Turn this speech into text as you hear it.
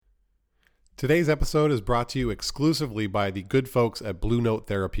Today's episode is brought to you exclusively by the good folks at Blue Note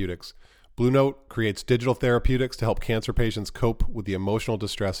Therapeutics. Blue Note creates digital therapeutics to help cancer patients cope with the emotional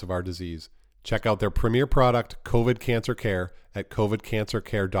distress of our disease. Check out their premier product, COVID Cancer Care, at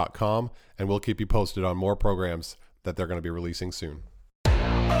covidcancercare.com, and we'll keep you posted on more programs that they're going to be releasing soon.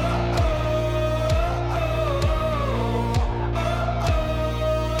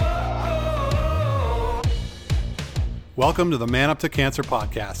 Welcome to the Man Up to Cancer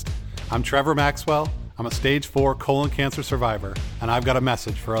podcast. I'm Trevor Maxwell. I'm a stage 4 colon cancer survivor, and I've got a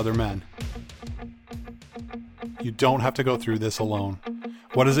message for other men. You don't have to go through this alone.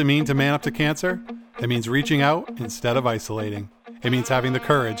 What does it mean to man up to cancer? It means reaching out instead of isolating. It means having the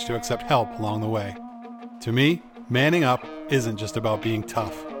courage to accept help along the way. To me, manning up isn't just about being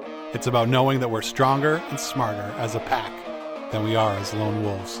tough. It's about knowing that we're stronger and smarter as a pack than we are as lone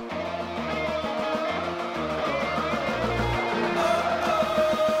wolves.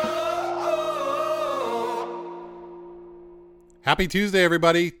 Happy Tuesday,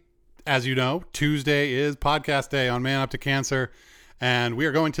 everybody. As you know, Tuesday is podcast day on Man Up to Cancer, and we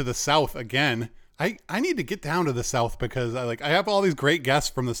are going to the South again. I need to get down to the South because I have all these great guests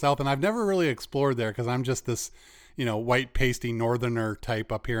from the South, and I've never really explored there because I'm just this, white pasty northerner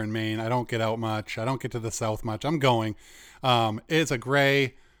type up here in Maine. I don't get out much. I don't get to the South much. I'm going. It's a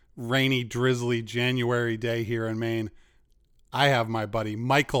gray, rainy, drizzly January day here in Maine. I have my buddy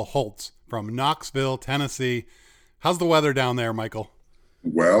Michael Holtz from Knoxville, Tennessee. How's the weather down there, Michael?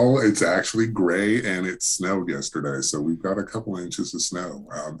 Well, it's actually gray and it snowed yesterday. So we've got a couple inches of snow,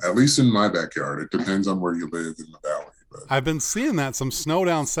 at least in my backyard. It depends on where you live in the valley. But I've been seeing that, some snow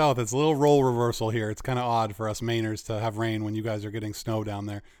down south. It's a little role reversal here. It's kind of odd for us Mainers to have rain when you guys are getting snow down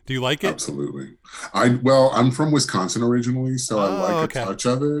there. Do you like it? Absolutely. I'm from Wisconsin originally, so I like a touch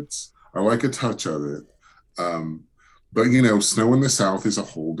of it. But, snow in the South is a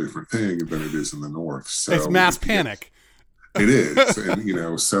whole different thing than it is in the North. So it's mass panic. It is.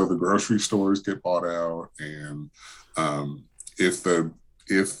 And, so the grocery stores get bought out. And if the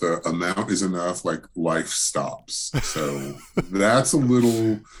amount is enough, life stops. So that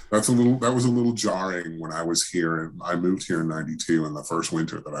was a little jarring when I was here. And I moved here in 92 and the first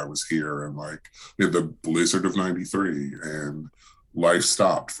winter that I was here. And we had the blizzard of 93 and life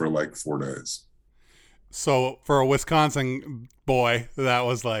stopped for 4 days. So for a Wisconsin boy, that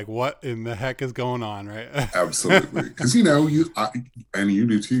was what in the heck is going on, right? Absolutely. Because, you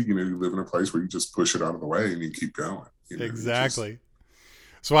do too, you live in a place where you just push it out of the way and you keep going. Exactly.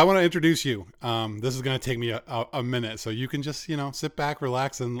 So I want to introduce you. This is going to take me a minute. So you can just, sit back,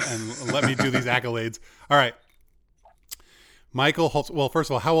 relax, and let me do these accolades. All right. Michael Holtz. Well, first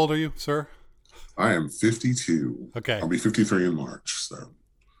of all, how old are you, sir? I am 52. Okay. I'll be 53 in March,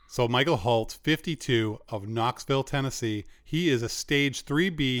 So Michael Holtz, 52, of Knoxville, Tennessee. He is a stage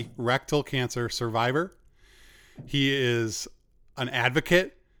 3B rectal cancer survivor. He is an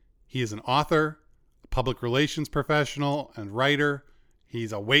advocate. He is an author, a public relations professional, and writer.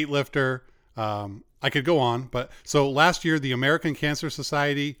 He's a weightlifter. I could go on, but so last year, the American Cancer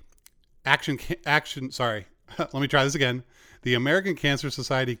Society let me try this again. The American Cancer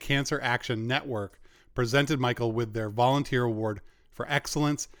Society Cancer Action Network presented Michael with their volunteer award for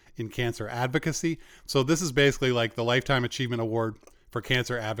excellence in cancer advocacy. So this is basically the Lifetime Achievement Award for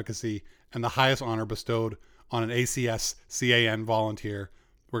cancer advocacy and the highest honor bestowed on an ACS-CAN volunteer.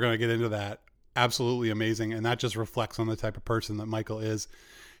 We're going to get into that. Absolutely amazing. And that just reflects on the type of person that Michael is.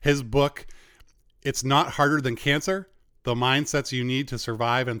 His book, It's Not Harder Than Cancer: The Mindsets You Need to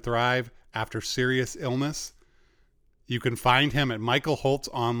Survive and Thrive After Serious Illness. You can find him at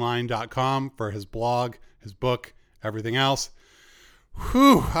michaelholtzonline.com for his blog, his book, everything else.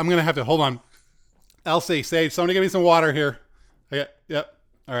 Whew, I'm going to have to, hold on. Elsie, Sage, somebody give me some water here. Yep.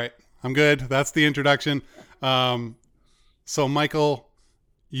 All right. I'm good. That's the introduction. So Michael,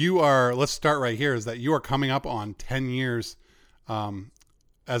 let's start right here, is that you are coming up on 10 years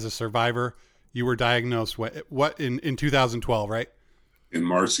as a survivor. You were diagnosed in 2012, right? In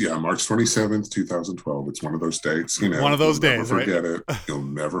March 27th, 2012. It's one of those dates, one of those days, right? You'll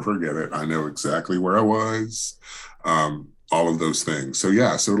never forget it. I know exactly where I was. All of those things. So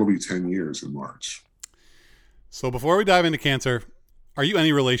it'll be 10 years in March. So before we dive into cancer, are you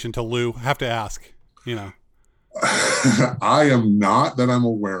any relation to Lou? I have to ask, I am not, that I'm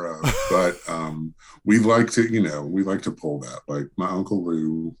aware of. But we like to, we like to pull that. Like my Uncle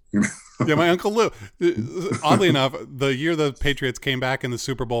Lou, Yeah, my Uncle Lou. Oddly enough, the year the Patriots came back in the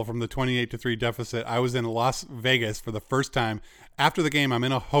Super Bowl from the 28-3 deficit, I was in Las Vegas for the first time. After the game, I'm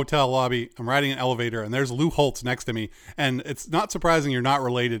in a hotel lobby. I'm riding an elevator, and there's Lou Holtz next to me. And it's not surprising you're not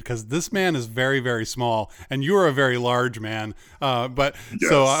related because this man is very, very small, and you're a very large man. But yes.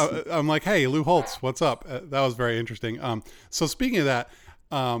 so I'm like, hey, Lou Holtz, what's up? That was very interesting. So speaking of that,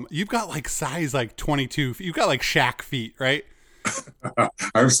 you've got like size like 22. You've got like Shaq feet, right?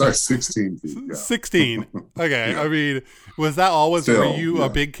 I'm size 16 feet. Yeah. 16. Okay. Yeah. I mean, was that always, were you a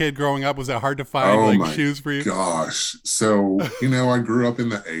big kid growing up? Was it hard to find shoes for you? Gosh. So, I grew up in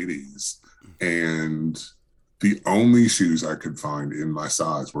the 80s, and the only shoes I could find in my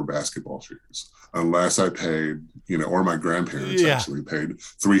size were basketball shoes, unless I paid, or my grandparents actually paid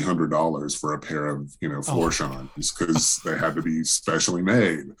 $300 for a pair of, floor shines because they had to be specially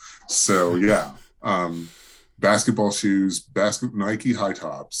made. So, yeah. Basketball shoes, Nike high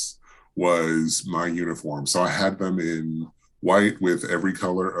tops was my uniform. So I had them in white with every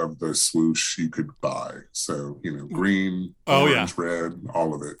color of the swoosh you could buy. So, green, orange, red,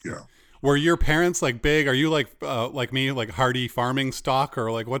 all of it. Yeah. Were your parents like big? Are you like me, like hardy farming stock,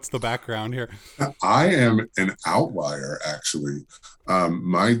 or like what's the background here? I am an outlier, actually.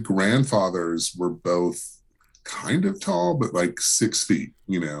 My grandfathers were both kind of tall, but like 6 feet,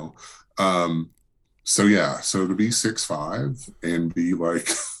 So to be 6'5" and be like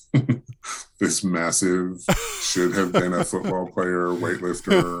this massive, should have been a football player,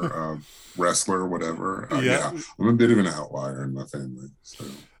 weightlifter, wrestler, whatever. I'm a bit of an outlier in my family. So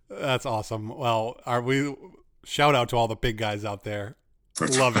that's awesome. Well, shout out to all the big guys out there.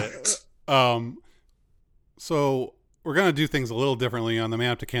 That's Love right. it. So we're gonna do things a little differently on the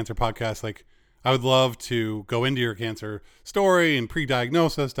Man Up to Cancer podcast. Like, I would love to go into your cancer story and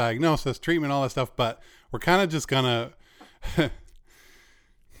pre-diagnosis, diagnosis, treatment, all that stuff, but we're kind of just gonna,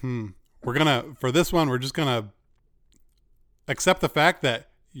 for this one, we're just gonna accept the fact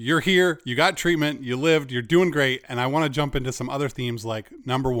that you're here, you got treatment, you lived, you're doing great, and I want to jump into some other themes like,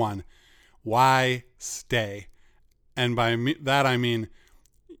 number one, why stay? And by that, I mean,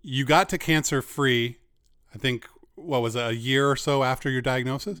 you got to cancer free, I think, what was it, a year or so after your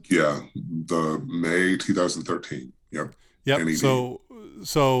diagnosis? Yeah, the May 2013. Yep. NED.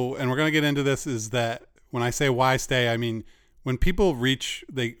 So, and we're going to get into this, is that when I say why stay, I mean, when people when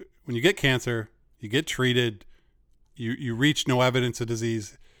you get cancer, you get treated, you reach no evidence of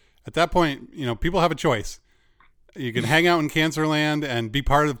disease. At that point, people have a choice. You can hang out in cancer land and be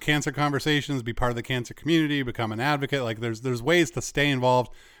part of cancer conversations, be part of the cancer community, become an advocate. Like there's ways to stay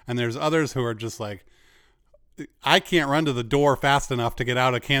involved. And there's others who are just like, I can't run to the door fast enough to get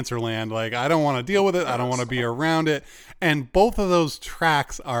out of cancer land. Like, I don't want to deal with it. I don't want to be around it. And both of those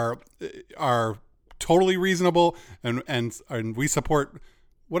tracks are totally reasonable. And we support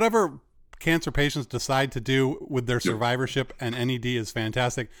whatever cancer patients decide to do with their survivorship, and NED is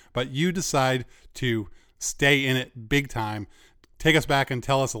fantastic. But you decide to stay in it big time. Take us back and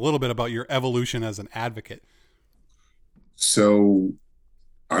tell us a little bit about your evolution as an advocate. So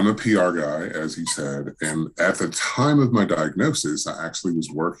I'm a PR guy, as you said, and at the time of my diagnosis, I actually was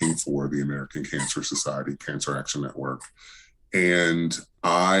working for the American Cancer Society, Cancer Action Network, and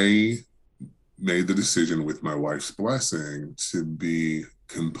I made the decision, with my wife's blessing, to be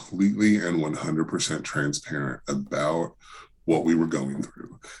completely and 100% transparent about what we were going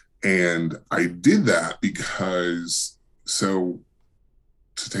through. And I did that because,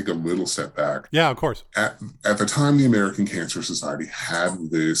 to take a little step back. Yeah, of course. At the time, the American Cancer Society had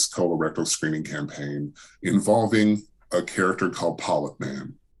this colorectal screening campaign involving a character called Polyp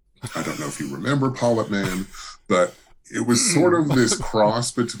Man. I don't know if you remember Polyp Man, but it was sort of this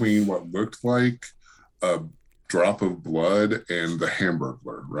cross between what looked like a drop of blood and the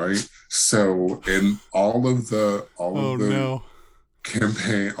Hamburglar, right? So, and all of the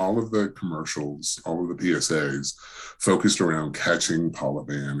campaign, all of the commercials, all of the PSAs focused around catching Polyp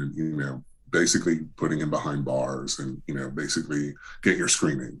Man and, basically putting him behind bars and, basically get your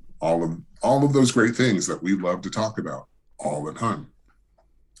screening. All of those great things that we love to talk about all the time.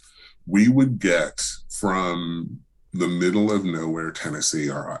 We would get from the middle of nowhere, Tennessee,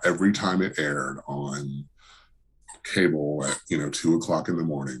 every time it aired on cable at 2:00 in the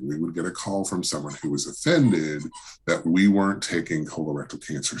morning, we would get a call from someone who was offended that we weren't taking colorectal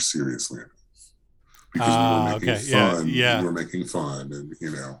cancer seriously enough, because we were making fun. We were making fun,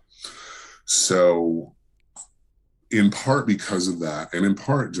 and so in part because of that, and in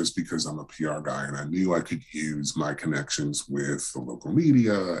part just because I'm a PR guy and I knew I could use my connections with the local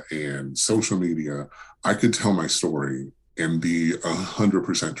media and social media, I could tell my story and be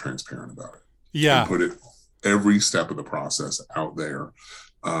 100% transparent about it and Yeah. put it every step of the process out there.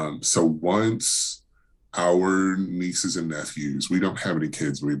 So once our nieces and nephews, we don't have any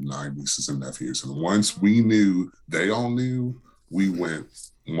kids, we have 9 nieces and nephews. And once we knew, they all knew, we went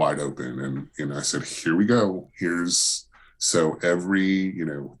wide open. And I said, here we go. Here's so every,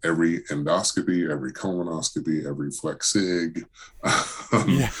 every endoscopy, every colonoscopy, every flex sig,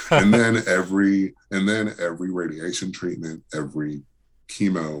 Yeah. and then every radiation treatment, every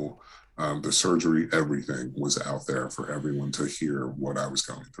chemo, the surgery, everything was out there for everyone to hear what I was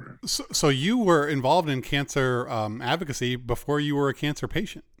going through. So you were involved in cancer advocacy before you were a cancer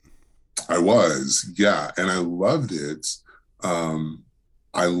patient. I was, yeah, and I loved it. Um,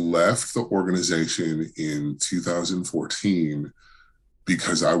 I left the organization in 2014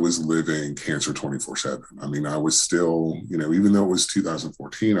 because I was living cancer 24/7. I mean, I was still, even though it was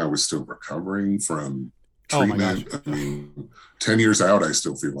 2014, I was still recovering from Oh my gosh. treatment. I mean, 10 years out, I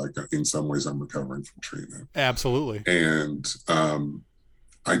still feel like in some ways I'm recovering from treatment. Absolutely. And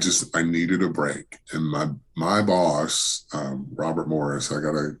I needed a break. And my boss, Robert Morris, I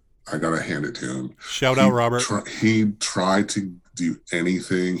gotta hand it to him. Shout out, Robert. He tried to do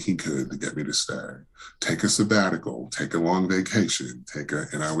anything he could to get me to stay. Take a sabbatical, take a long vacation,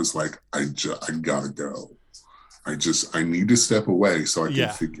 and I was like, I gotta go. I need to step away so I can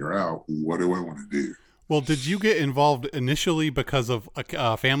figure out, what do I want to do? Well, did you get involved initially because of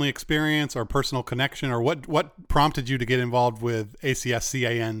a family experience or personal connection, or what prompted you to get involved with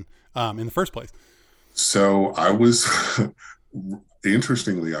ACSCAN in the first place? So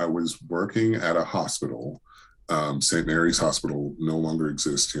interestingly, I was working at a hospital. St. Mary's Hospital no longer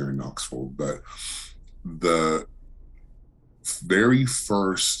exists here in Knoxville, but the very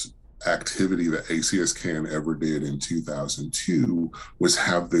first activity that ACSCAN ever did in 2002 was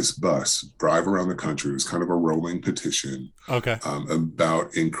have this bus drive around the country. It was kind of a rolling petition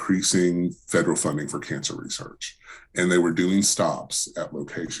about increasing federal funding for cancer research. And they were doing stops at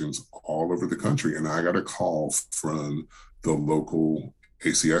locations all over the country. And I got a call from the local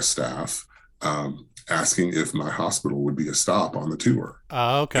ACS staff asking if my hospital would be a stop on the tour.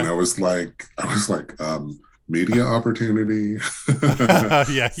 And I was like, media opportunity,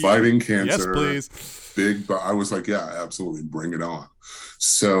 fighting cancer. Yes, please. I was like, yeah, absolutely, bring it on.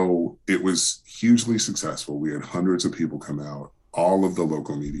 So it was hugely successful. We had hundreds of people come out. All of the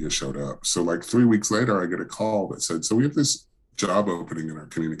local media showed up. So like 3 weeks later, I get a call that said, so we have this job opening in our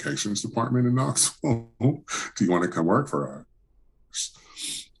communications department in Knoxville. Do you want to come work for us?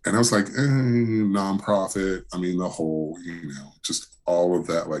 And I was like, nonprofit. I mean, the whole, just all of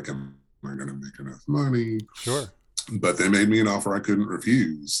that, like, am I going to make enough money? Sure. But they made me an offer I couldn't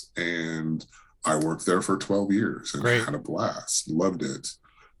refuse. And I worked there for 12 years and had a blast. Loved it.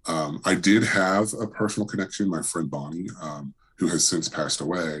 I did have a personal connection. My friend Bonnie, who has since passed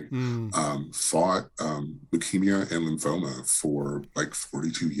away, fought leukemia and lymphoma for like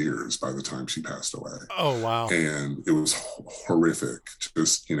 42 years by the time she passed away. Oh, wow. And it was horrific.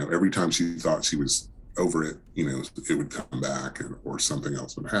 Just, every time she thought she was over it, it would come back or something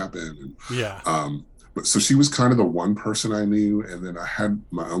else would happen. And, but so she was kind of the one person I knew. And then I had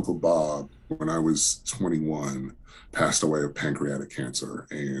my Uncle Bob, when I was 21, passed away of pancreatic cancer.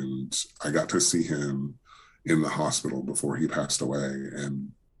 And I got to see him in the hospital before he passed away.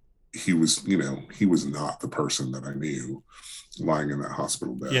 And he was, he was not the person that I knew lying in that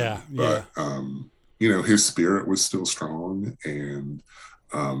hospital bed. But, his spirit was still strong. And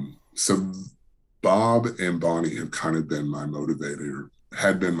so Bob and Bonnie have kind of been my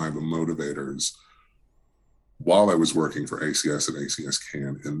had been my motivators while I was working for ACS and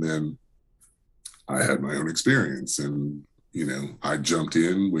ACSCAN. And then I had my own experience, and, I jumped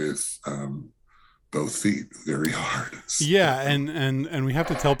in with both feet very hard. Yeah. And we have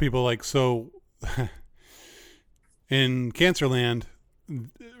to tell people, like, so in Cancerland,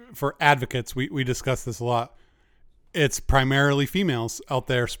 for advocates, we discuss this a lot. It's primarily females out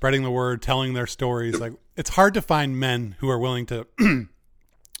there spreading the word, telling their stories. Like, it's hard to find men who are willing to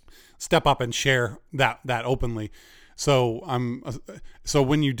step up and share that openly. So so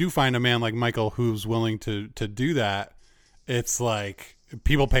when you do find a man like Michael who's willing to do that, it's like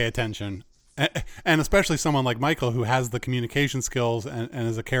people pay attention. And especially someone like Michael who has the communication skills and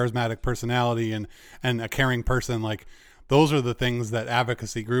is a charismatic personality and a caring person. Like, those are the things that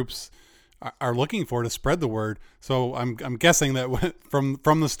advocacy groups are looking for to spread the word. So I'm guessing that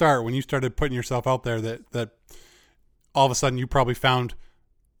from the start, when you started putting yourself out there, that all of a sudden you probably found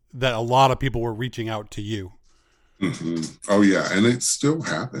that a lot of people were reaching out to you. Mm-hmm. Oh yeah. And it still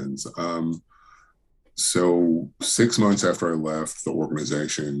happens. So 6 months after I left the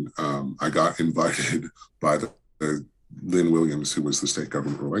organization, I got invited by the Lynn Williams, who was the state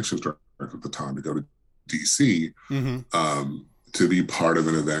government relations director at the time, to go to DC to be part of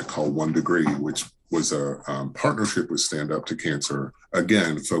an event called One Degree, which was a partnership with Stand Up to Cancer,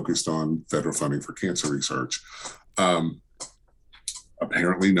 again, focused on federal funding for cancer research.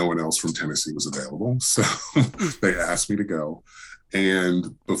 Apparently, no one else from Tennessee was available, so they asked me to go.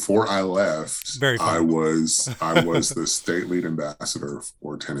 And before I left, I was the state lead ambassador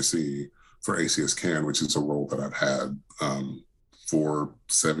for Tennessee for ACS CAN, which is a role that I've had for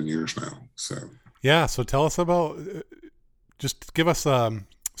 7 years now. So yeah, so tell us about, just give us,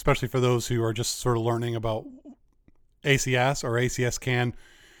 especially for those who are just sort of learning about ACS or ACS CAN,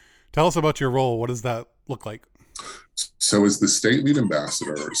 tell us about your role. What does that look like? So as the state lead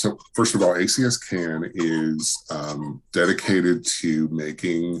ambassador, so first of all, ACS CAN is dedicated to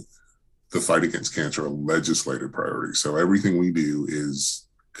making the fight against cancer a legislative priority. So everything we do is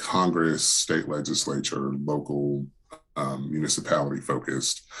Congress, state legislature, local, municipality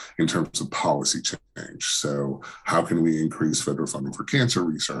focused in terms of policy change. So how can we increase federal funding for cancer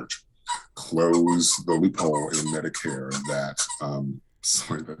research, close the loophole in Medicare that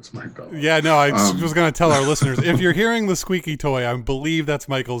sorry, that's my dog. Yeah, no, I was going to tell our listeners, if you're hearing the squeaky toy, I believe that's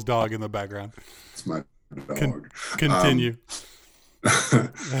Michael's dog in the background. It's my dog. Continue.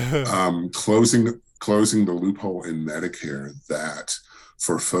 Closing the loophole in Medicare that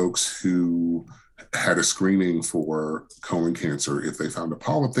for folks who had a screening for colon cancer, if they found a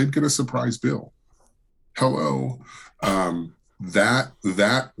polyp, they'd get a surprise bill. Hello.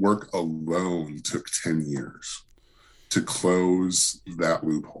 That work alone took 10 years to close that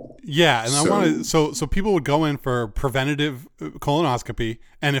loophole. Yeah, and I wanted so people would go in for preventative colonoscopy,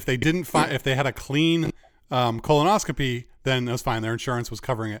 and if they didn't find, if they had a clean colonoscopy, then it was fine. Their insurance was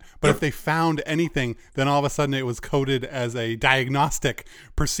covering it. But if they found anything, then all of a sudden it was coded as a diagnostic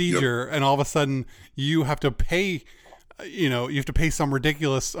procedure, and all of a sudden you have to pay, you have to pay some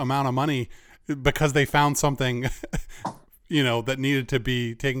ridiculous amount of money because they found something, that needed to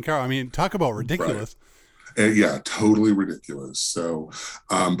be taken care of. I mean, talk about ridiculous. Right. Yeah, totally ridiculous. So,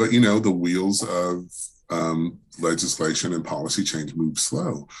 but the wheels of legislation and policy change move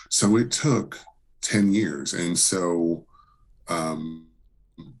slow. So it took 10 years. And so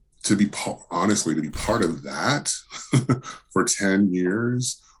to be part of that for 10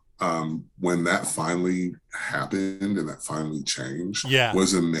 years, when that finally happened and that finally changed,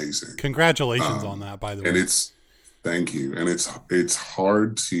 was amazing. Congratulations on that, by the way. And thank you. And it's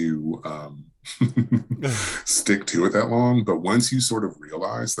hard to stick to it that long, but once you sort of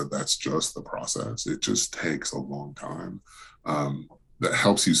realize that that's just the process, it just takes a long time. That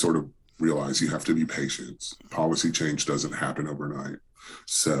helps you sort of realize you have to be patient. Policy change doesn't happen overnight.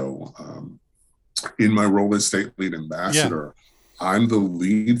 So in my role as state lead ambassador, I'm the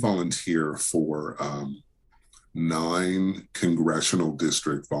lead volunteer for 9 congressional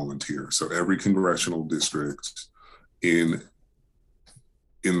district volunteers. So every congressional district in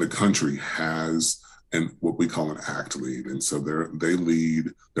the country has what we call an ACT lead. And so they lead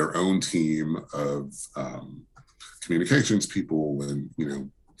their own team of communications people and,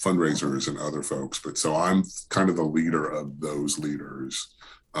 fundraisers and other folks. But so I'm kind of the leader of those leaders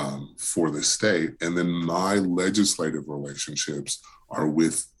for the state. And then my legislative relationships are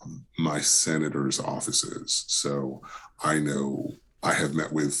with my senators' offices. So I haven't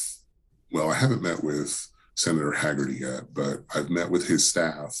met with Senator Hagerty yet, but I've met with his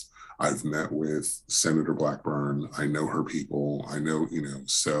staff. I've met with Senator Blackburn. I know her people. I know,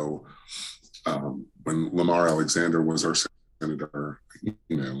 so when Lamar Alexander was our senator,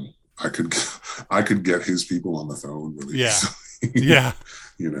 I could get his people on the phone really easily. Yeah.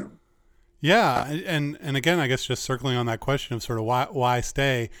 Yeah. And again, I guess just circling on that question of sort of why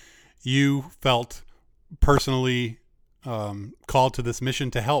stay, you felt personally called to this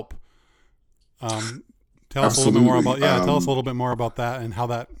mission to help. Tell us a little bit more about tell us a little bit more about that and how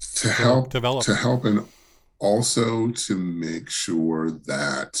that developed. To help, and also to make sure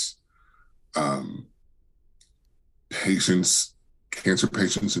that cancer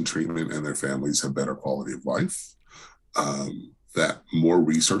patients in treatment and their families have better quality of life. That more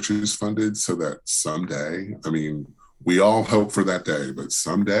research is funded so that someday, we all hope for that day, but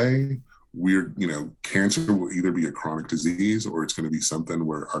someday cancer will either be a chronic disease or it's going to be something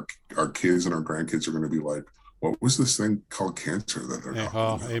where our kids and our grandkids are going to be like, what was this thing called cancer that they're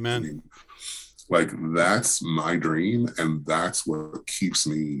talking about? Amen. That's my dream. And that's what keeps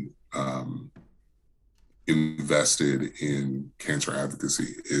me invested in cancer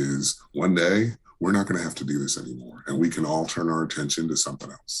advocacy is one day we're not going to have to do this anymore. And we can all turn our attention to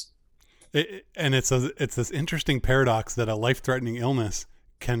something else. And it's this interesting paradox that a life-threatening illness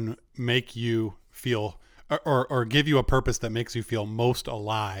can make you feel or give you a purpose that makes you feel most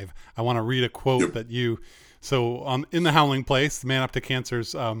alive. I want to read a quote that you. So in the Howling Place, the Man Up to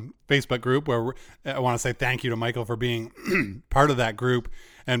Cancer's Facebook group, where I want to say thank you to Michael for being part of that group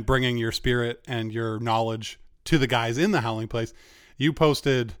and bringing your spirit and your knowledge to the guys in the Howling Place. You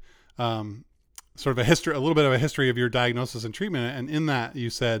posted sort of a little bit of a history of your diagnosis and treatment, and in that you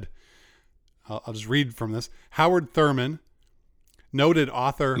said, I'll just read from this. Howard Thurman, noted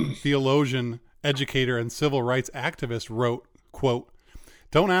author, theologian, educator, and civil rights activist, wrote, quote,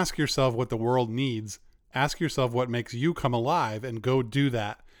 "Don't ask yourself what the world needs. Ask yourself what makes you come alive and go do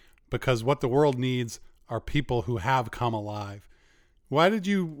that, because what the world needs are people who have come alive." Why does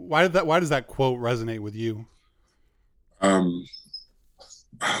that quote resonate with you?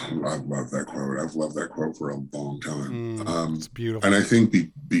 I love that quote. I've loved that quote for a long time. It's beautiful. And I think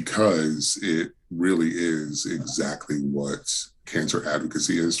because it really is exactly what cancer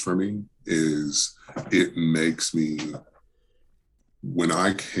advocacy is for me, is it makes me, when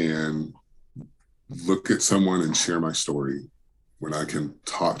I can look at someone and share my story, when I can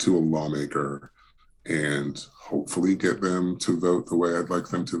talk to a lawmaker and hopefully get them to vote the way I'd like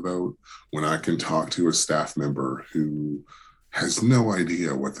them to vote, when I can talk to a staff member who has no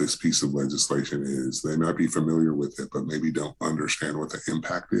idea what this piece of legislation is. They might be familiar with it, but maybe don't understand what the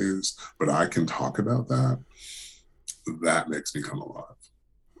impact is. But I can talk about that. That makes me come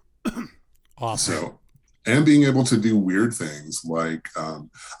alive. Awesome. So, and being able to do weird things like I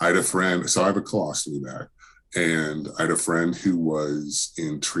had a friend, so I have a colostomy bag, and I had a friend who was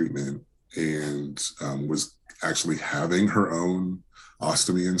in treatment and was actually having her own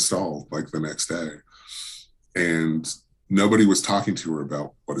ostomy installed like the next day. And nobody was talking to her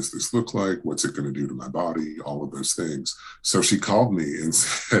about what does this look like? What's it going to do to my body? All of those things. So she called me and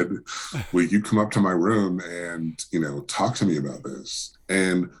said, will you come up to my room and, talk to me about this?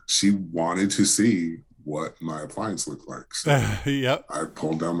 And she wanted to see what my appliance looked like. So yep. I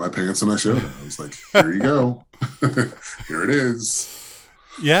pulled down my pants and I showed her. I was like, here you go. Here it is.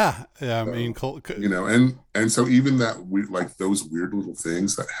 Yeah. I mean, and so even that, like those weird little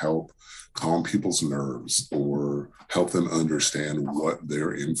things that help calm people's nerves or help them understand what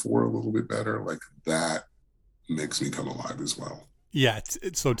they're in for a little bit better, like that makes me come alive as well. Yeah.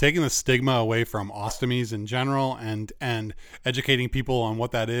 So taking the stigma away from ostomies in general and educating people on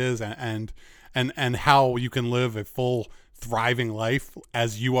what that is and how you can live a full thriving life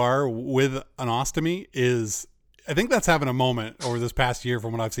as you are with an ostomy is, I think that's having a moment over this past year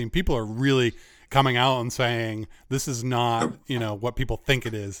from what I've seen. People are really coming out and saying, this is not, what people think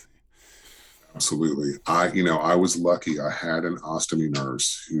it is. Absolutely. I was lucky. I had an ostomy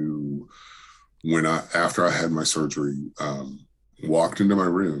nurse who, after I had my surgery, walked into my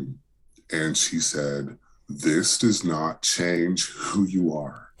room and she said, "This does not change who you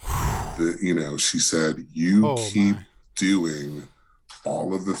are." She said, "You keep doing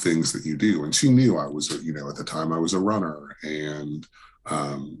all of the things that you do." And she knew I was, at the time I was a runner and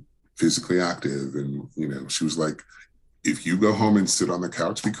physically active. And, she was like, if you go home and sit on the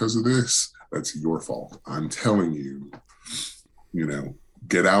couch because of this, that's your fault. I'm telling you,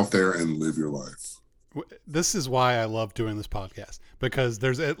 get out there and live your life. This is why I love doing this podcast, because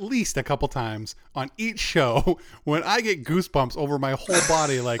there's at least a couple times on each show when I get goosebumps over my whole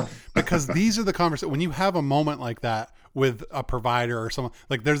body, because these are the conversations. When you have a moment like that with a provider or someone,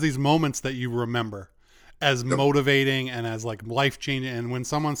 there's these moments that you remember as motivating and as life changing. And when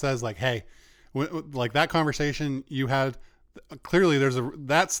someone says hey, that conversation you had, clearly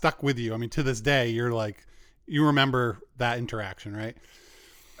that stuck with you. I mean, to this day, you're you remember that interaction, right?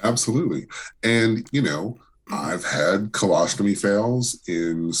 Absolutely. And, I've had colostomy fails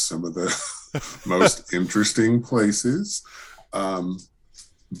in some of the most interesting places.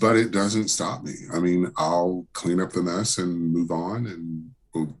 But it doesn't stop me. I mean, I'll clean up the mess and move on and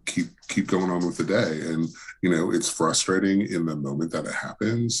we'll keep going on with the day. And, it's frustrating in the moment that it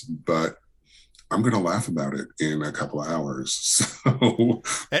happens, but I'm going to laugh about it in a couple of hours. So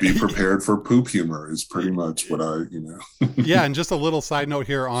be prepared for poop humor is pretty much what Yeah. And just a little side note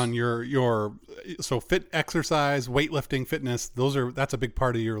here on so fit exercise, weightlifting, fitness, that's a big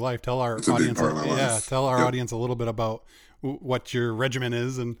part of your life. Tell our audience, audience a little bit about what your regimen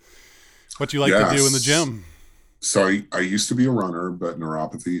is and what you like to do in the gym. So I used to be a runner, but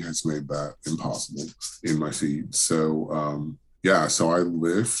neuropathy has made that impossible in my feet. So, so I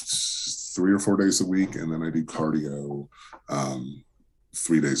lift 3 or 4 days a week, and then I do cardio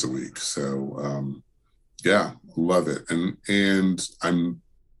 3 days a week. So love it. And I'm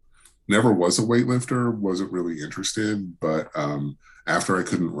never was a weightlifter, wasn't really interested, but after I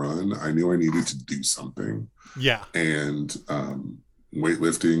couldn't run, I knew I needed to do something. Yeah. And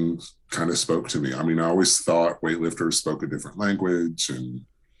weightlifting kind of spoke to me. I mean, I always thought weightlifters spoke a different language, and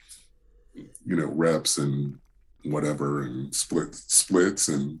reps and whatever, and splits,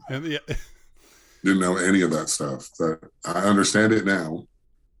 and Yeah. didn't know any of that stuff. But I understand it now,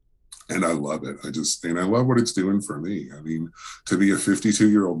 and I love it. And I love what it's doing for me. I mean, to be a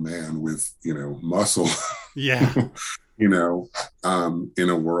 52-year-old man with muscle, Yeah. in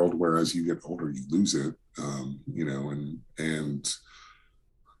a world where as you get older you lose it, and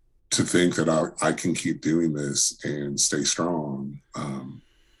to think that I can keep doing this and stay strong.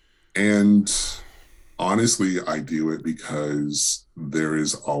 And honestly, I do it because there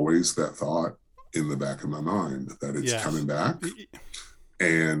is always that thought in the back of my mind that it's coming back.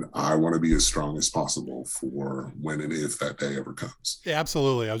 And I want to be as strong as possible for when and if that day ever comes. Yeah,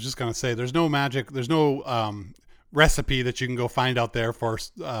 absolutely. I was just going to say, there's no magic. There's no recipe that you can go find out there for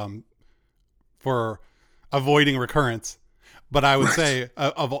avoiding recurrence. But I would say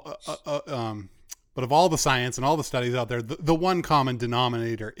but of all the science and all the studies out there, the one common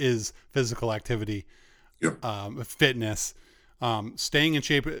denominator is physical activity, fitness, staying in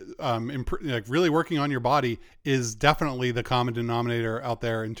shape, like really working on your body is definitely the common denominator out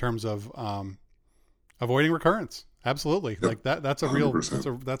there in terms of avoiding recurrence. Absolutely. Yep. Like that's a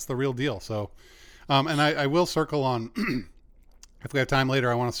 100%. That's the real deal. So, and I will circle on, if we have time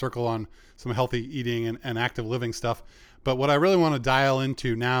later, I want to circle on some healthy eating and active living stuff. But what I really want to dial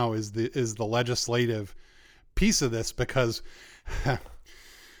into now is the legislative piece of this, because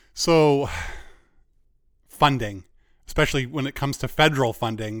so funding, especially when it comes to federal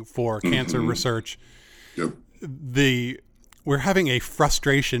funding for cancer research, we're having a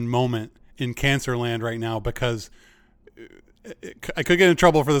frustration moment in cancer land right now, because I could get in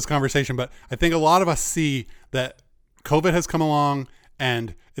trouble for this conversation, but I think a lot of us see that COVID has come along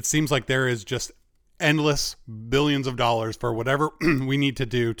and it seems like there is just endless billions of dollars for whatever we need to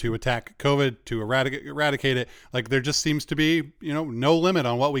do to attack COVID, to eradicate it. Like there just seems to be, no limit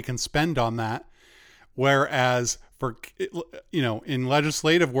on what we can spend on that. Whereas for, in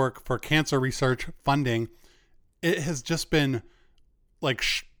legislative work for cancer research funding, it has just been like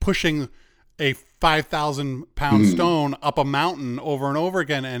pushing a 5,000 pound stone up a mountain over and over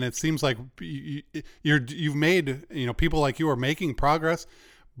again. And it seems like you've made, people like you are making progress,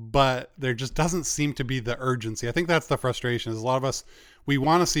 but there just doesn't seem to be the urgency. I think that's the frustration, is a lot of us, we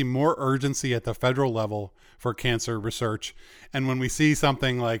want to see more urgency at the federal level for cancer research. And when we see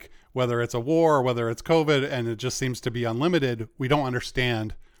something like, whether it's a war or whether it's COVID, and it just seems to be unlimited, we don't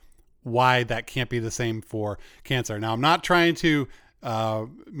understand why that can't be the same for cancer. Now, I'm not trying to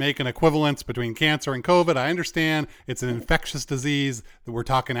make an equivalence between cancer and COVID. I understand it's an infectious disease, that we're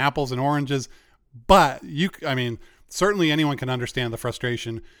talking apples and oranges, but certainly anyone can understand the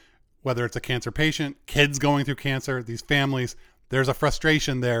frustration, whether it's a cancer patient, kids going through cancer, these families. There's a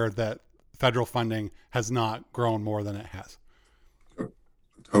frustration there that federal funding has not grown more than it has.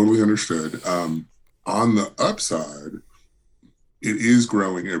 Totally understood. On the upside, it is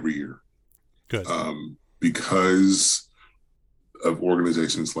growing every year. Good. Because of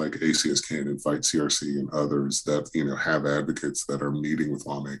organizations like ACS and Fight CRC and others that, have advocates that are meeting with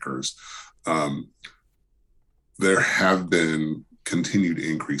lawmakers. There have been continued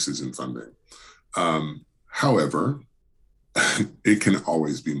increases in funding. However, it can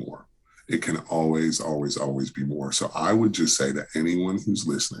always be more. It can always, always, always be more. So I would just say to anyone who's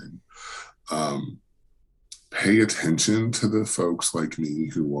listening, pay attention to the folks like me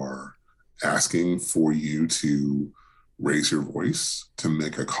who are asking for you to raise your voice, to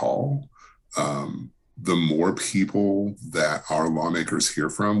make a call. The more people that our lawmakers hear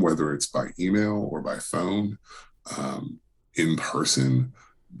from, whether it's by email or by phone, in person,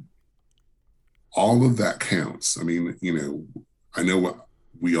 all of that counts. I mean, I know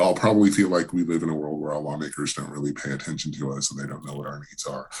we all probably feel like we live in a world where our lawmakers don't really pay attention to us and they don't know what our needs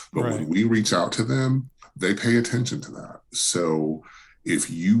are. But when we reach out to them, they pay attention to that. So if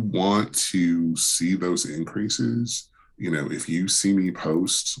you want to see those increases, if you see me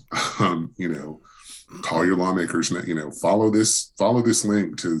post, call your lawmakers, follow this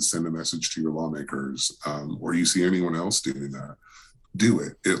link to send a message to your lawmakers, or you see anyone else doing that, do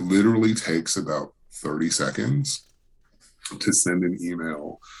it. It literally takes about 30 seconds to send an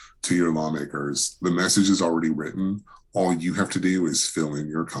email to your lawmakers. The message is already written. All you have to do is fill in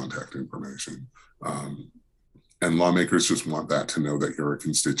your contact information. And lawmakers just want that to know that you're a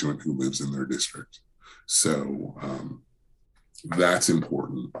constituent who lives in their district. So that's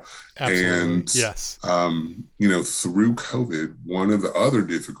important. Absolutely. And yes, through COVID, one of the other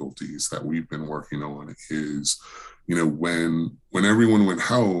difficulties that we've been working on is, when everyone went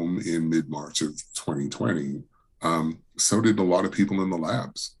home in mid-March of 2020, so did a lot of people in the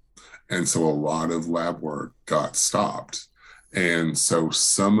labs. And so a lot of lab work got stopped. And so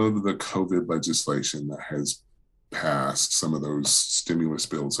some of the COVID legislation that has passed, some of those stimulus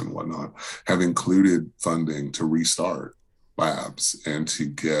bills and whatnot, have included funding to restart labs and to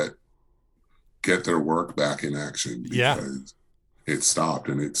get their work back in action, Yeah. because it stopped.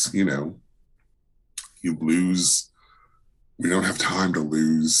 And it's, you lose, we don't have time to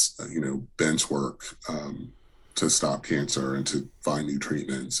lose, bench work, to stop cancer and to find new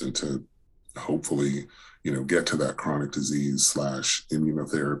treatments and to hopefully, get to that chronic disease slash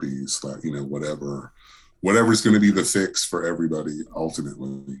immunotherapy slash, whatever's going to be the fix for everybody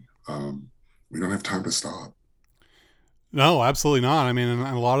ultimately. We don't have time to stop. No, absolutely not. I mean, and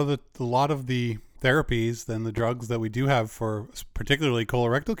a lot of the therapies and the drugs that we do have for particularly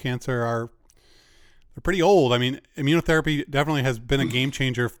colorectal cancer they're pretty old. I mean, immunotherapy definitely has been a game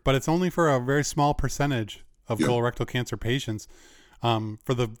changer, but it's only for a very small percentage of colorectal cancer patients.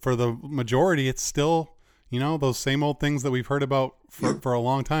 For the majority, it's still, those same old things that we've heard about for a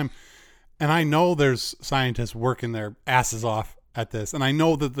long time. And I know there's scientists working their asses off at this, and I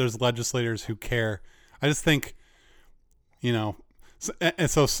know that there's legislators who care. I just think,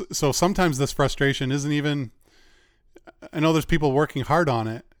 so sometimes this frustration isn't even, I know there's people working hard on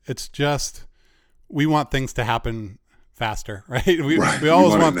it. It's just, we want things to happen faster, right? We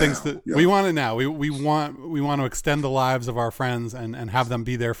always want things we want it now. We want to extend the lives of our friends and have them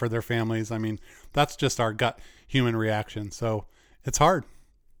be there for their families. I mean, that's just our gut human reaction. So it's hard.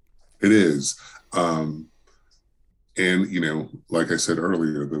 It is. And, like I said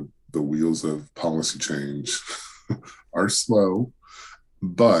earlier, the wheels of policy change are slow,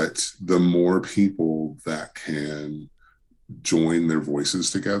 but the more people that can join their voices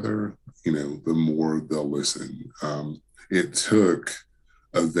together, the more they'll listen. It took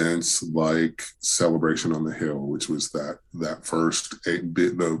events like Celebration on the Hill, which was that first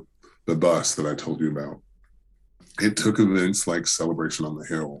the bus that I told you about. It took events like Celebration on the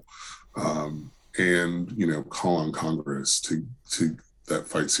Hill, and call on Congress to that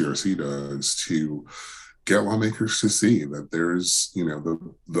fight CRC does to get lawmakers to see that there's,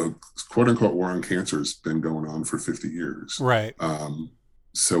 the quote unquote war on cancer has been going on for 50 years. Right.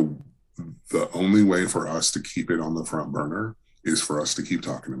 So the only way for us to keep it on the front burner is for us to keep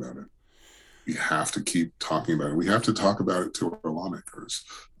talking about it. We have to keep talking about it. We have to talk about it to our lawmakers.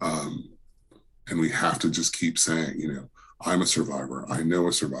 And we have to just keep saying, I'm a survivor. I know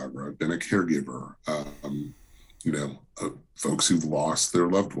a survivor. I've been a caregiver. Folks who've lost their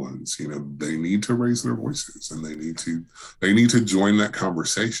loved ones, they need to raise their voices and they need to join that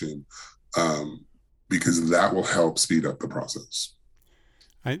conversation, because that will help speed up the process.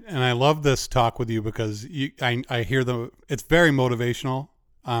 I love this talk with you because I hear it's very motivational.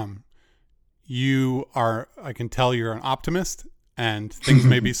 I can tell you're an optimist, and things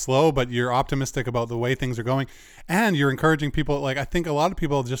may be slow, but you're optimistic about the way things are going, and you're encouraging people. Like, I think a lot of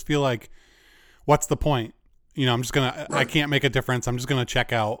people just feel like, what's the point? I'm just going to, I can't make a difference. I'm just going to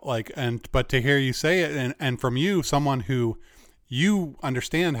check out, but to hear you say it and from you, someone who you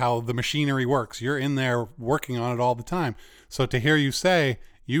understand how the machinery works, you're in there working on it all the time. So to hear you say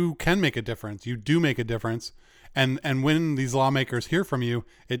you can make a difference, you do make a difference. And when these lawmakers hear from you,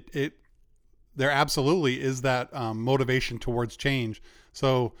 there absolutely is that motivation towards change.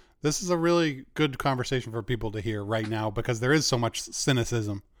 So this is a really good conversation for people to hear right now, because there is so much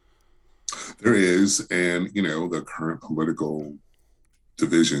cynicism. There is, and the current political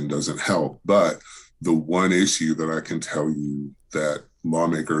division doesn't help. But the one issue that I can tell you that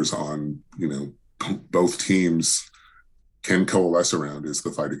lawmakers on both teams can coalesce around is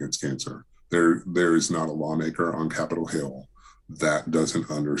the fight against cancer. There is not a lawmaker on Capitol Hill that doesn't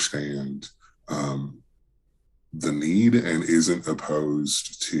understand the need and isn't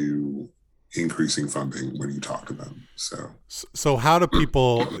opposed to increasing funding when you talk to them. So how do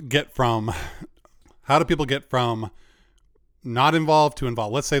people get from not involved to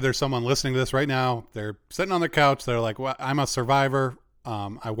involved? Let's say there's someone listening to this right now. They're sitting on their couch. They're like, well, I'm a survivor.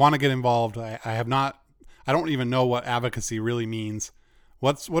 I want to get involved. I don't even know what advocacy really means.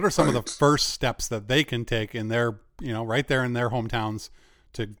 What are some of the first steps that they can take in their, right there in their hometowns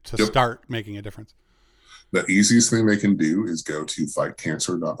to start making a difference? The easiest thing they can do is go to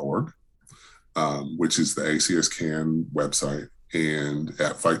fightcancer.org. Which is the ACS-CAN website. And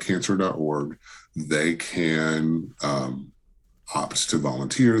at fightcancer.org, they can opt to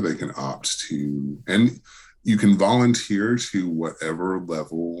volunteer. They can and you can volunteer to whatever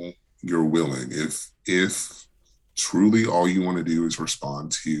level you're willing. If truly all you want to do is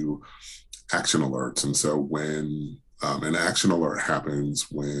respond to action alerts. And so when an action alert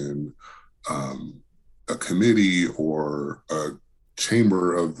happens, when a committee or a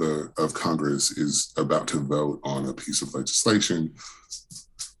chamber of Congress is about to vote on a piece of legislation,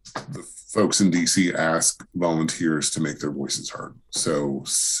 the folks in DC ask volunteers to make their voices heard. So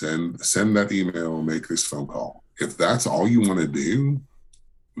send that email, make this phone call. If that's all you want to do,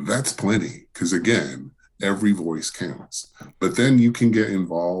 that's plenty. Because again, every voice counts. But then you can get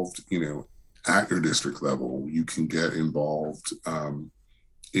involved, at your district level. You can get involved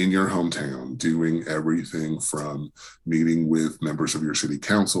in your hometown, doing everything from meeting with members of your city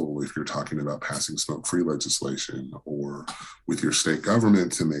council if you're talking about passing smoke-free legislation, or with your state government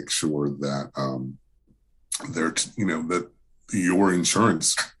to make sure that that your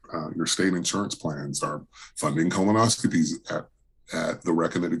insurance, your state insurance plans are funding colonoscopies at the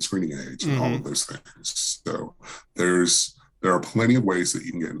recommended screening age, and all of those things. So there are plenty of ways that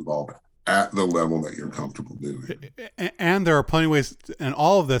you can get involved at the level that you're comfortable doing. And there are plenty of ways, and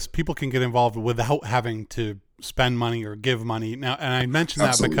all of this, people can get involved without having to spend money or give money. Now, and I mention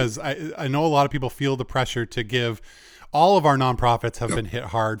that because I know a lot of people feel the pressure to give. All of our nonprofits have been hit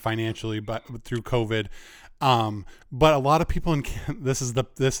hard financially, but through COVID. But a lot of people this is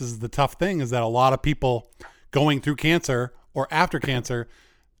the tough thing, is that a lot of people going through cancer or after cancer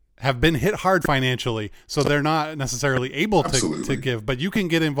have been hit hard financially, so they're not necessarily able to give, but you can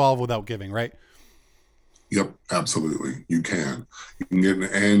get involved without giving, right? Yep, absolutely. You can get,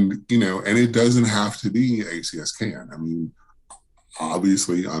 and it doesn't have to be ACS CAN. I mean,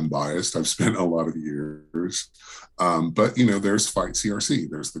 obviously I'm biased. I've spent a lot of years, but there's Fight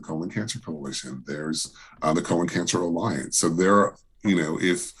CRC, there's the Colon Cancer Coalition, there's the Colon Cancer Alliance. So there,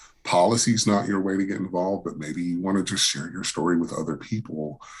 if policy's not your way to get involved, but maybe you want to just share your story with other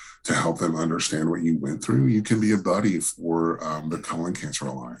people to help them understand what you went through, you can be a buddy for the Colon Cancer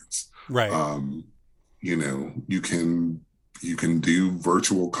Alliance. Right. You can do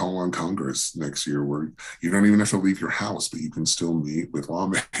virtual colon congress next year, where you don't even have to leave your house, but you can still meet with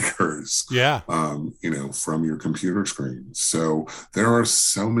lawmakers. Yeah. From your computer screen. So there are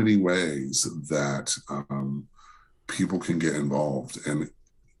so many ways that people can get involved, and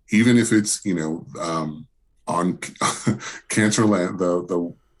even if it's on Cancerland,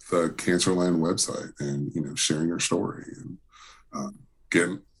 the Cancerland website, and sharing your story,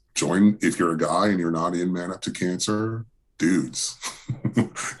 and join if you're a guy and you're not in Man Up to Cancer. Dudes,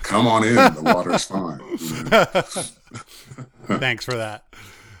 come on in. The water's fine. Thanks for that.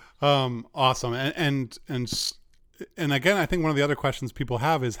 Awesome. And again, I think one of the other questions people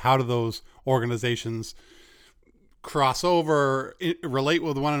have is, how do those organizations cross over, relate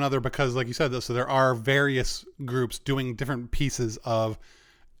with one another? Because like you said, so there are various groups doing different pieces of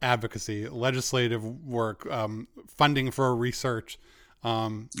advocacy, legislative work, funding for research.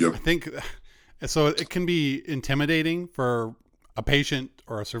 I think so. It can be intimidating for a patient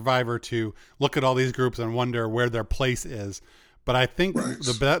or a survivor to look at all these groups and wonder where their place is. But I think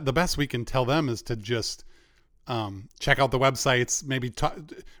the best we can tell them is to just check out the websites, maybe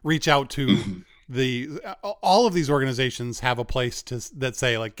reach out to all of these organizations have a place that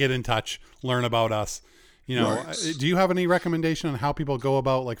say, like, get in touch, learn about us. Do you have any recommendation on how people go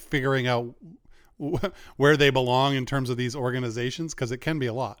about like figuring out where they belong in terms of these organizations? Because it can be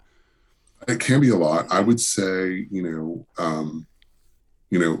a lot. It can be a lot. I would say,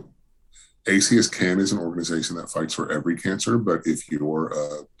 ACS CAN is an organization that fights for every cancer, but if you're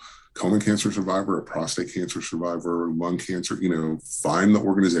a colon cancer survivor, a prostate cancer survivor, lung cancer, find the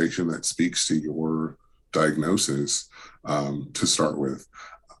organization that speaks to your diagnosis to start with.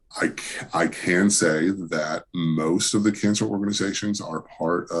 I can say that most of the cancer organizations are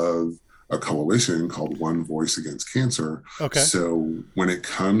part of a coalition called One Voice Against Cancer. Okay. So when it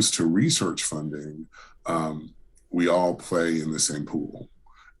comes to research funding, we all play in the same pool.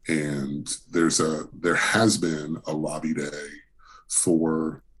 And there has been a lobby day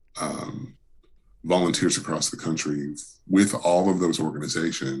for volunteers across the country with all of those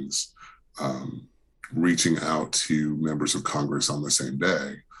organizations reaching out to members of Congress on the same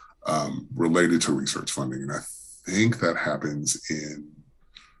day related to research funding. And I think that happens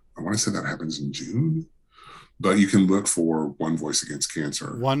I want to say that happens in June, but you can look for One Voice Against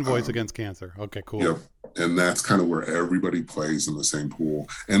Cancer. One Voice Against Cancer. Okay, cool. Yep. And that's kind of where everybody plays in the same pool.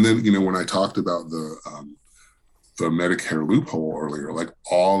 And then, when I talked about the Medicare loophole earlier, like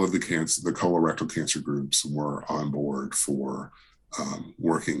all of the colorectal cancer groups were on board for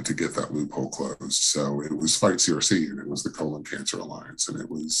working to get that loophole closed. So it was Fight CRC, and it was the Colon Cancer Alliance, and it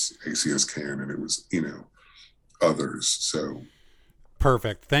was ACS CAN, and it was, others. So.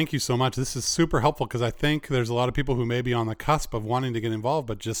 Perfect. Thank you so much. This is super helpful, because I think there's a lot of people who may be on the cusp of wanting to get involved,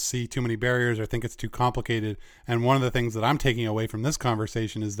 but just see too many barriers or think it's too complicated. And one of the things that I'm taking away from this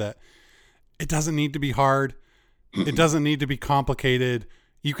conversation is that it doesn't need to be hard. It doesn't need to be complicated.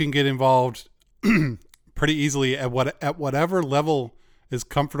 You can get involved pretty easily at whatever level is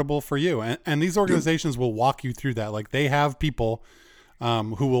comfortable for you. And these organizations will walk you through that. Like, they have people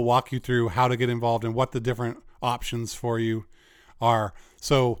who will walk you through how to get involved and what the different options for you are.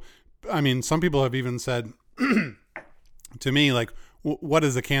 So, I mean, some people have even said to me, like, what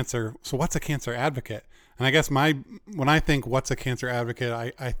is a cancer? So what's a cancer advocate? And I guess when I think what's a cancer advocate,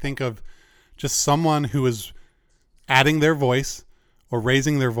 I think of just someone who is adding their voice or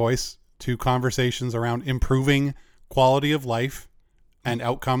raising their voice to conversations around improving quality of life and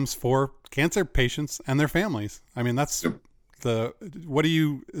outcomes for cancer patients and their families. I mean, that's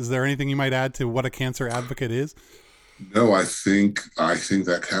is there anything you might add to what a cancer advocate is? No, I think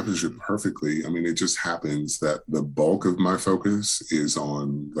that captures it perfectly. I mean, it just happens that the bulk of my focus is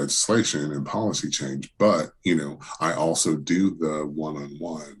on legislation and policy change, but, I also do the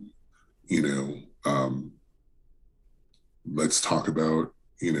one-on-one, let's talk about,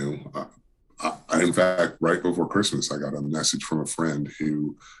 in fact, right before Christmas, I got a message from a friend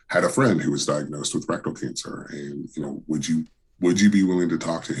who had a friend who was diagnosed with rectal cancer. And, would you be willing to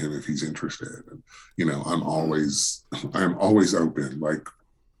talk to him if he's interested? And, I'm always open, like,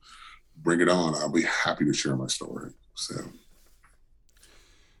 bring it on. I'll be happy to share my story. So,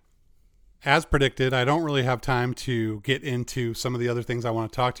 as predicted, I don't really have time to get into some of the other things I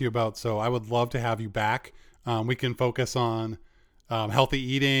want to talk to you about. So I would love to have you back. We can focus on healthy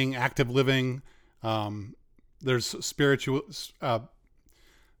eating, active living. There's spiritual.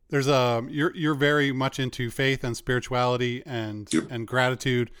 You're very much into faith and spirituality and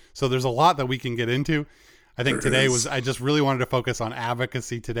gratitude. So there's a lot that we can get into. I think I just really wanted to focus on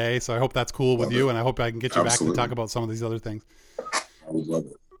advocacy today. So I hope that's cool with you, and I hope I can get you back to talk about some of these other things. I would love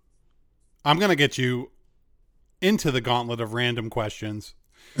it. I'm going to get you into the gauntlet of random questions.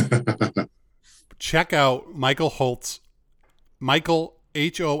 Check out Michael Holtz, Michael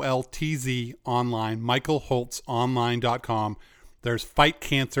HOLTZ online, michaelholtzonline.com. There's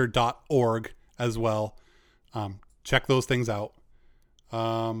fightcancer.org as well. Check those things out.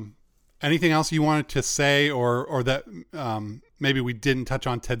 Anything else you wanted to say or that maybe we didn't touch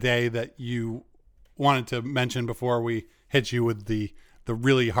on today that you wanted to mention before we hit you with the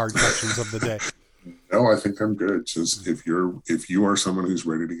really hard questions of the day? No, I think I'm good. Just if you are someone who's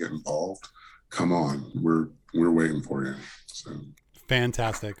ready to get involved, come on. We're waiting for you. So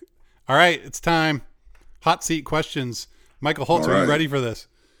fantastic. All right, it's time. Hot seat questions. Michael Holtz, are you ready for this?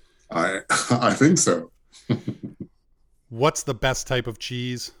 I think so. What's the best type of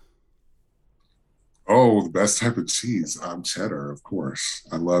cheese? Oh, the best type of cheese. Cheddar, of course.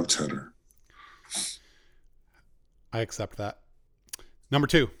 I love cheddar. I accept that. Number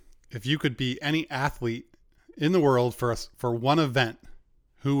 2, if you could be any athlete in the world for one event,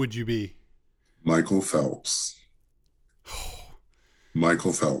 who would you be? Michael Phelps.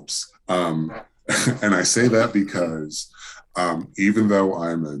 Michael Phelps. And I say that because even though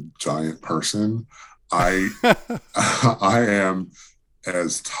I'm a giant person, I am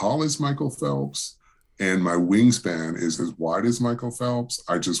as tall as Michael Phelps, and my wingspan is as wide as Michael Phelps.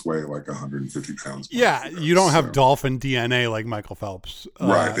 I just weigh like 150 pounds. Yeah, you don't have dolphin DNA like Michael Phelps.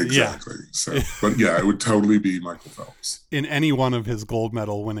 Right, exactly. Yeah. So, but yeah, it would totally be Michael Phelps. In any one of his gold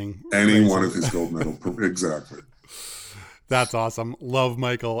medal winning races. One of his gold medal, exactly. That's awesome. Love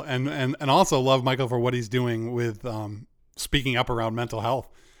Michael, and also love Michael for what he's doing with speaking up around mental health.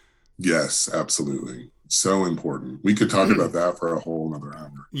 Yes, absolutely. So important. We could talk about that for a whole another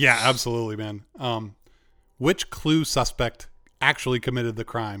hour. Yeah, absolutely, man. Which clue suspect actually committed the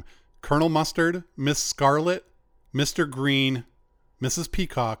crime? Colonel Mustard, Miss Scarlet, Mr. Green, Mrs.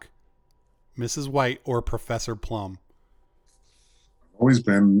 Peacock, Mrs. White, or Professor Plum? I've always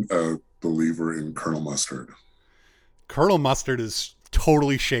been a believer in Colonel Mustard. Colonel Mustard is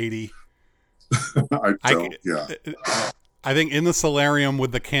totally shady. I think in the solarium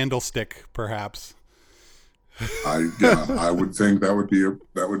with the candlestick, perhaps. I would think that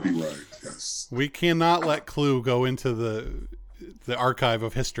would be right. Yes. We cannot let Clue go into the archive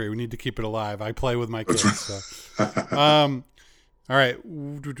of history. We need to keep it alive. I play with my kids. Right. So. All right.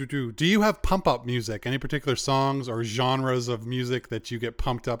 Do you have pump up music? Any particular songs or genres of music that you get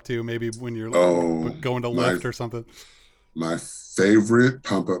pumped up to? Maybe when you're going to lift or something. My favorite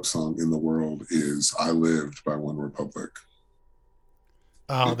pump up song in the world is "I Lived" by One Republic.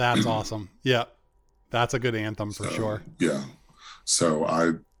 Oh, that's awesome! Yeah. That's a good anthem for sure. Yeah.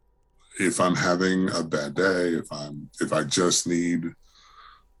 So if I'm having a bad day, if I just need,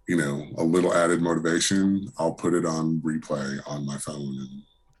 a little added motivation, I'll put it on replay on my phone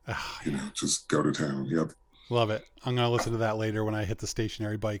and, just go to town. Yep. Love it. I'm going to listen to that later when I hit the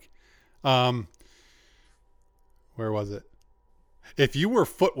stationary bike. Where was it? If you were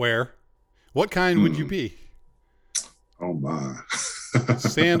footwear, what kind would you be? Oh my.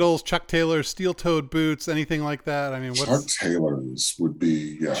 Sandals, Chuck Taylors, steel-toed boots, anything like that? I mean, Chuck Taylors would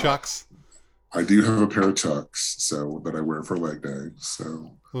be, yeah. Chucks. I do have a pair of Chucks, so that I wear for leg day.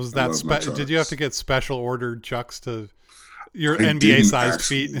 So was that did you have to get special ordered Chucks to your NBA sized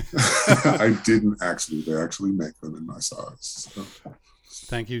feet? I didn't actually. They actually make them in my size. So.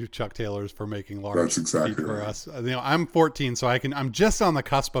 Thank you, Chuck Taylors, for making large feet for right. us. You know, I'm 14, so I'm just on the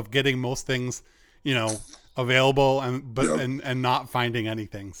cusp of getting most things, you know, available and not finding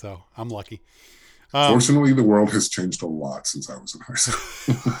anything. So I'm lucky. Fortunately, the world has changed a lot since I was in high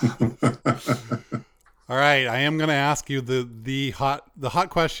school. All right, I am going to ask you the hot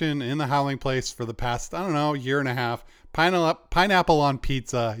question in the Howling Place for the past, I don't know, year and a half. Pineapple on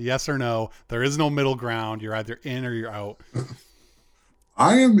pizza, yes or no? There is no middle ground. You're either in or you're out.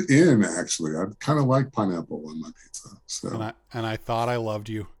 I am in, actually. I kind of like pineapple on my pizza. So. And I thought I loved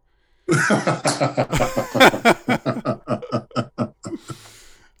you.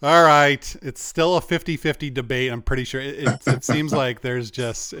 All right. It's still a 50-50 debate. I'm pretty sure it seems like there's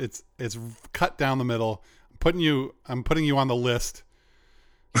just, it's cut down the middle. I'm putting you on the list,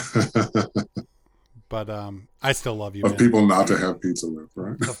 but I still love you. Of man. People not to have pizza with,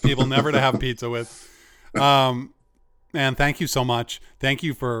 right? Of people never to have pizza with. And thank you so much. Thank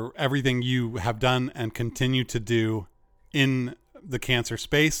you for everything you have done and continue to do in the cancer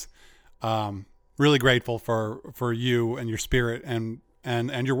space. Really grateful for you and your spirit and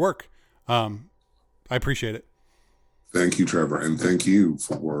your work. I appreciate it. Thank you, Trevor. And thank you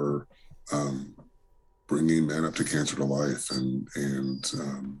for bringing Man Up to Cancer to life and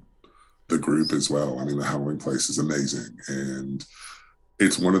the group as well. I mean, the Howling Place is amazing. And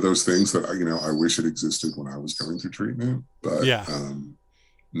it's one of those things that, I wish it existed when I was going through treatment. But yeah.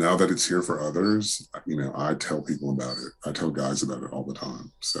 Now that it's here for others, I tell people about it. I tell guys about it all the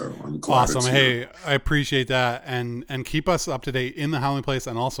time. So I'm glad. Awesome. Hey, I appreciate that. And keep us up to date in the Howling Place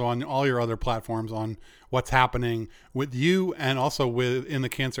and also on all your other platforms on what's happening with you and also in the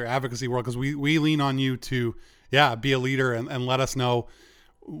cancer advocacy world. Because we lean on you to, be a leader and let us know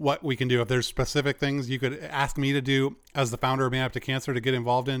what we can do. If there's specific things you could ask me to do as the founder of Man Up to Cancer to get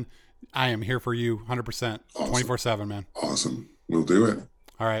involved in, I am here for you 100%, awesome. 24/7, man. Awesome. We'll do it.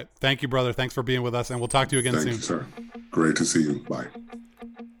 All right. Thank you, brother. Thanks for being with us, and we'll talk to you again soon. Thank you, sir. Great to see you. Bye.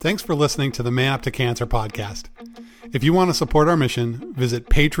 Thanks for listening to the Man Up to Cancer podcast. If you want to support our mission, visit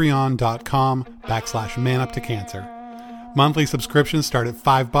patreon.com/manuptocancer. Monthly subscriptions start at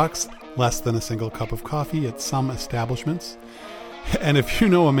 $5, less than a single cup of coffee at some establishments. And if you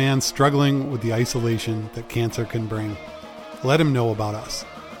know a man struggling with the isolation that cancer can bring, let him know about us.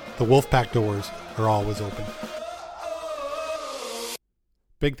 The Wolfpack doors are always open.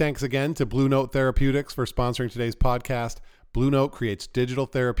 Big thanks again to Blue Note Therapeutics for sponsoring today's podcast. Blue Note creates digital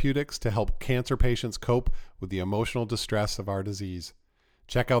therapeutics to help cancer patients cope with the emotional distress of our disease.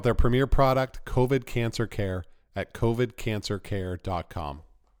 Check out their premier product, COVID Cancer Care, at covidcancercare.com.